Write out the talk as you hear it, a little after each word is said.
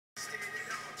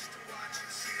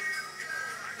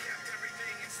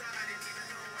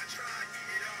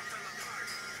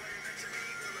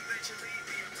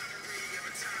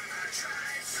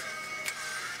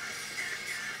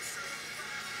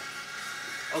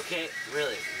Okay,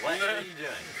 really, what are you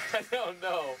doing? I don't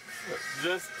know.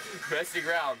 Just messing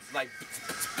around, like.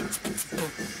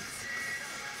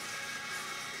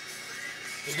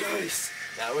 Nice.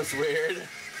 That was weird.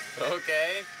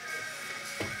 Okay.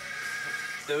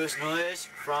 There was noise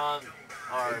from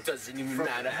our... It doesn't even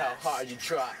matter how hard you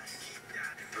try.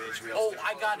 Oh,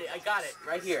 I got it,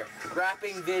 right here.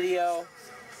 Rapping video.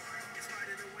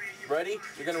 Ready?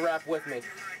 You're gonna rap with me.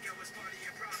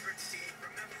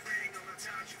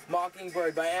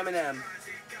 Mockingbird by Eminem.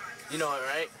 You know it,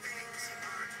 right?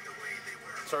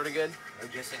 Sorta good? Are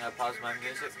you guessing I paused my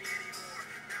music?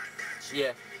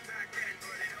 Yeah.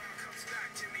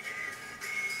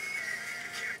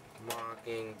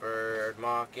 Mockingbird,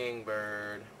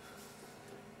 mockingbird.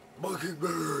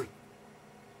 Mockingbird!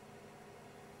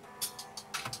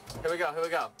 Here we go, here we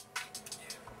go.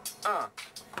 I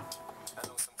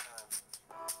know sometimes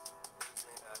things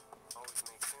may not always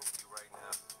make sense to you right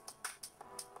now.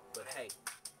 But hey,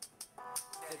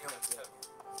 stiffen up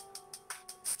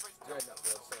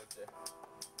real soldier.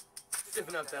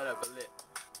 Stiffen up that upper lip.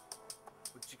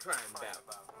 What you crying about?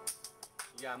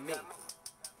 You got me.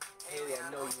 Haley,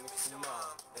 I know you miss your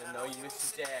mom, and I know you miss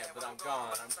your dad, but I'm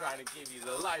gone. I'm trying to give you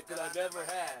the life that I never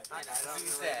had. See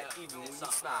sad, even when you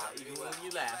smile, even when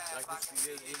you laugh, like the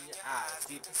tears in your eyes.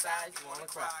 Deep inside, you wanna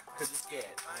cry, cause you're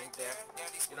scared. I ain't there.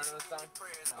 You don't know the song?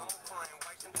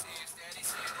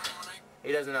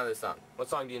 He doesn't know this song. What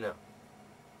song do you know?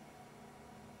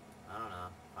 I don't know.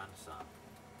 Find a song.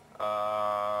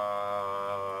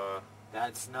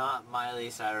 That's not Miley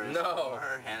Cyrus No.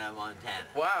 or Hannah Montana.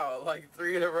 Wow, like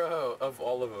 3 in a row of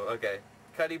all of them. Okay.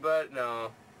 Cuddy Butt?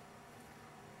 No.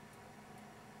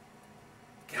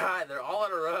 God, they're all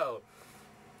in a row.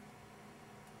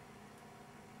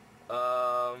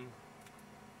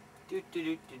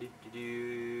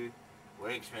 We're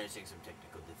experiencing some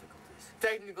technical difficulties.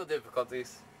 Technical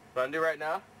difficulties. Wanna do right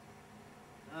now?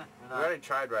 We're We not. already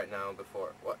tried right now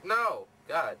before. What? No!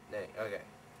 God, dang. Okay.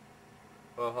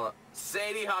 Well, hold on.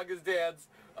 Sadie Hawkins dance.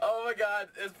 Oh my God,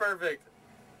 it's perfect.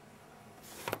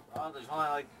 Oh, there's only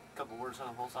like a couple words on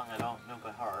the whole song I don't know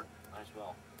by heart. Might as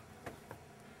well.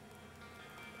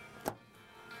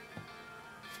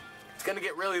 It's gonna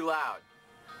get really loud.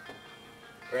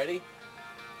 Ready?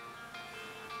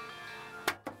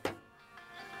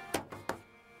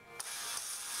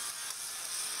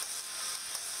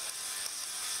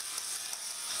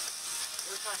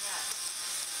 Where's my hat?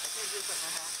 I can't do this with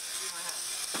my hat. Give me my hat.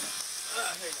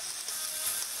 Here you go.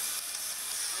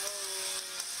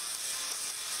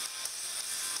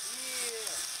 Yeah.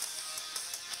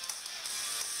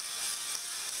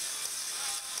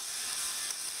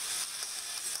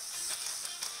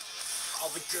 All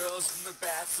the girls in the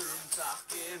bathroom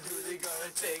talking, who they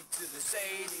gonna take to the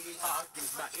Sadie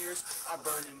Hawkins? My ears are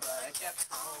burning, but I kept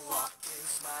on walking,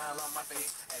 smile on my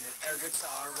face, and an air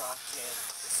guitar rocking.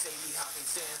 The Sadie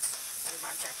Hawkins dance in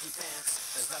my khaki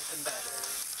pants, there's nothing better.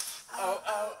 Oh,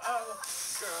 oh, oh,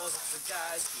 girls and the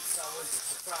guys, it's always a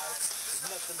surprise. There's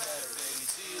nothing better, baby,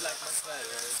 do you like my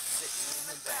sweater? Sitting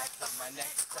in the back of my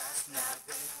next class,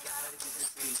 napping, gotta get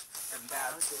this beat. And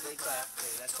bow till they clap,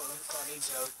 that's one funny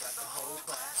joke, got the whole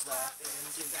class laughing.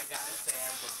 Think I got a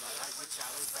fan, but my light which I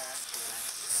was basking.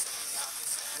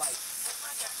 Light.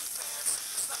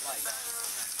 Light.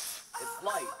 It's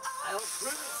light. I will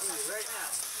prove it to you right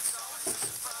now.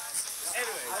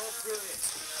 Anyway. I will prove it.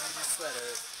 My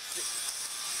sweater.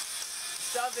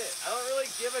 Shove it. I don't really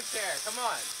give a care. Come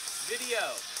on. Video.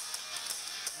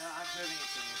 No, I'm proving it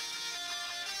to you.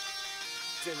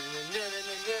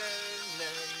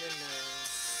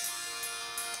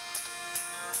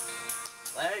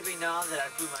 Let it be known that I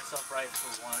proved myself right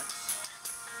for once.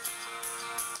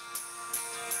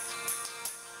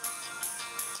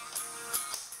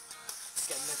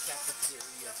 In the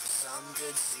cafeteria for some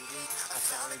good seating, I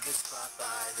found a good spot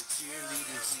by the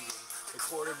cheerleading seating. The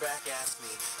quarterback asked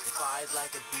me if I'd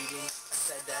like a beating. I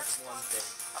said that's one thing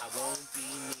I won't be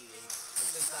needing. And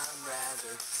since I'm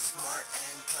rather smart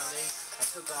and cunning, I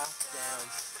took off down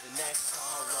the next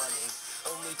hall running,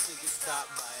 only to get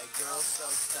stopped by a girl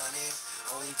so stunning.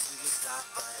 Only to get stopped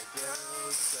by a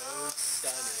girl so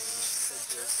stunning. So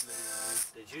just move.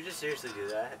 Did you just seriously do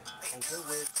that? And go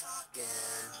with talking.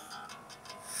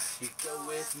 You go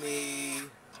with me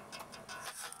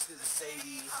to the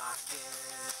Sadie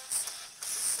Hawkins.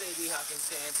 Sadie Hawkins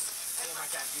dance in my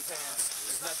khaki pants.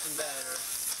 There's nothing better.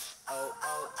 Oh,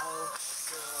 oh, oh,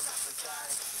 girls after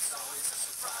guys, it's always a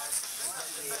surprise. There's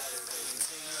nothing better, baby.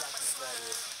 Do you like the sweater?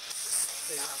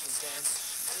 Sadie Hawkins dance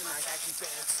in my khaki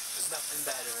pants. There's nothing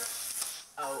better.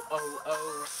 Oh, oh,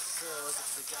 oh, girls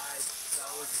after guys, it's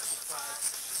always a surprise.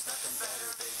 There's nothing better,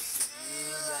 baby. Do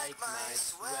you like my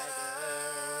sweater? sweater.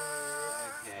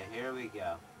 Okay, here we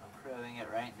go. I'm proving it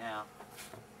right now.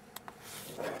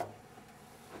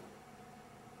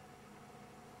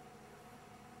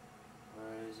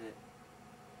 Where is it?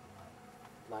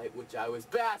 Light which I was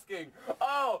basking.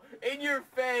 Oh, in your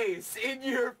face, in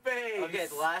your face. Okay,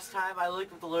 the last time I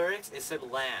looked at the lyrics, it said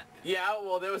lamp. Yeah,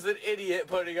 well, there was an idiot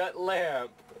putting a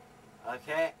lamp.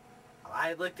 Okay?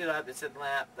 I looked it up, it said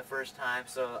lamp the first time,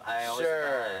 so I always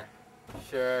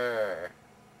Sure.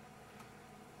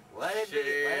 Let it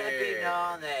be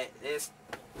known that this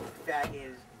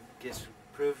faggot gets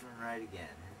proven right again.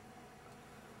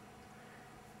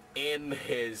 In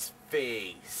his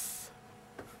face.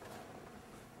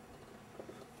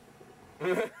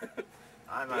 I'm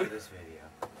out of this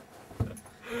video.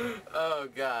 Oh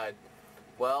God.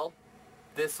 Well,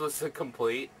 this was a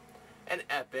complete and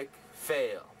epic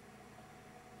fail.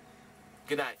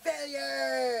 Good night.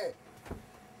 Failure!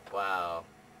 Wow.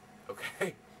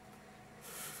 Okay.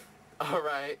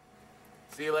 Alright.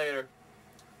 See you later.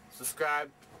 Subscribe.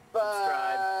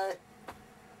 Bye!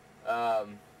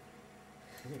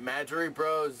 Madry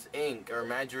Bros Inc. or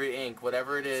Madry Inc.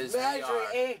 Whatever it is. Madry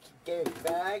PR. Inc. Game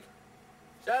bag.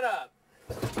 Shut up.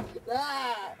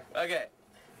 Ah! Okay.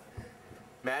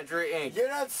 Madry Inc. You're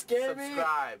not scaring me?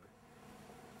 Subscribe.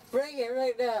 Bring it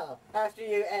right now. After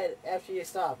you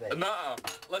stop it. Nuh-uh.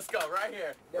 Let's go right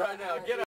here. No, Right now. Get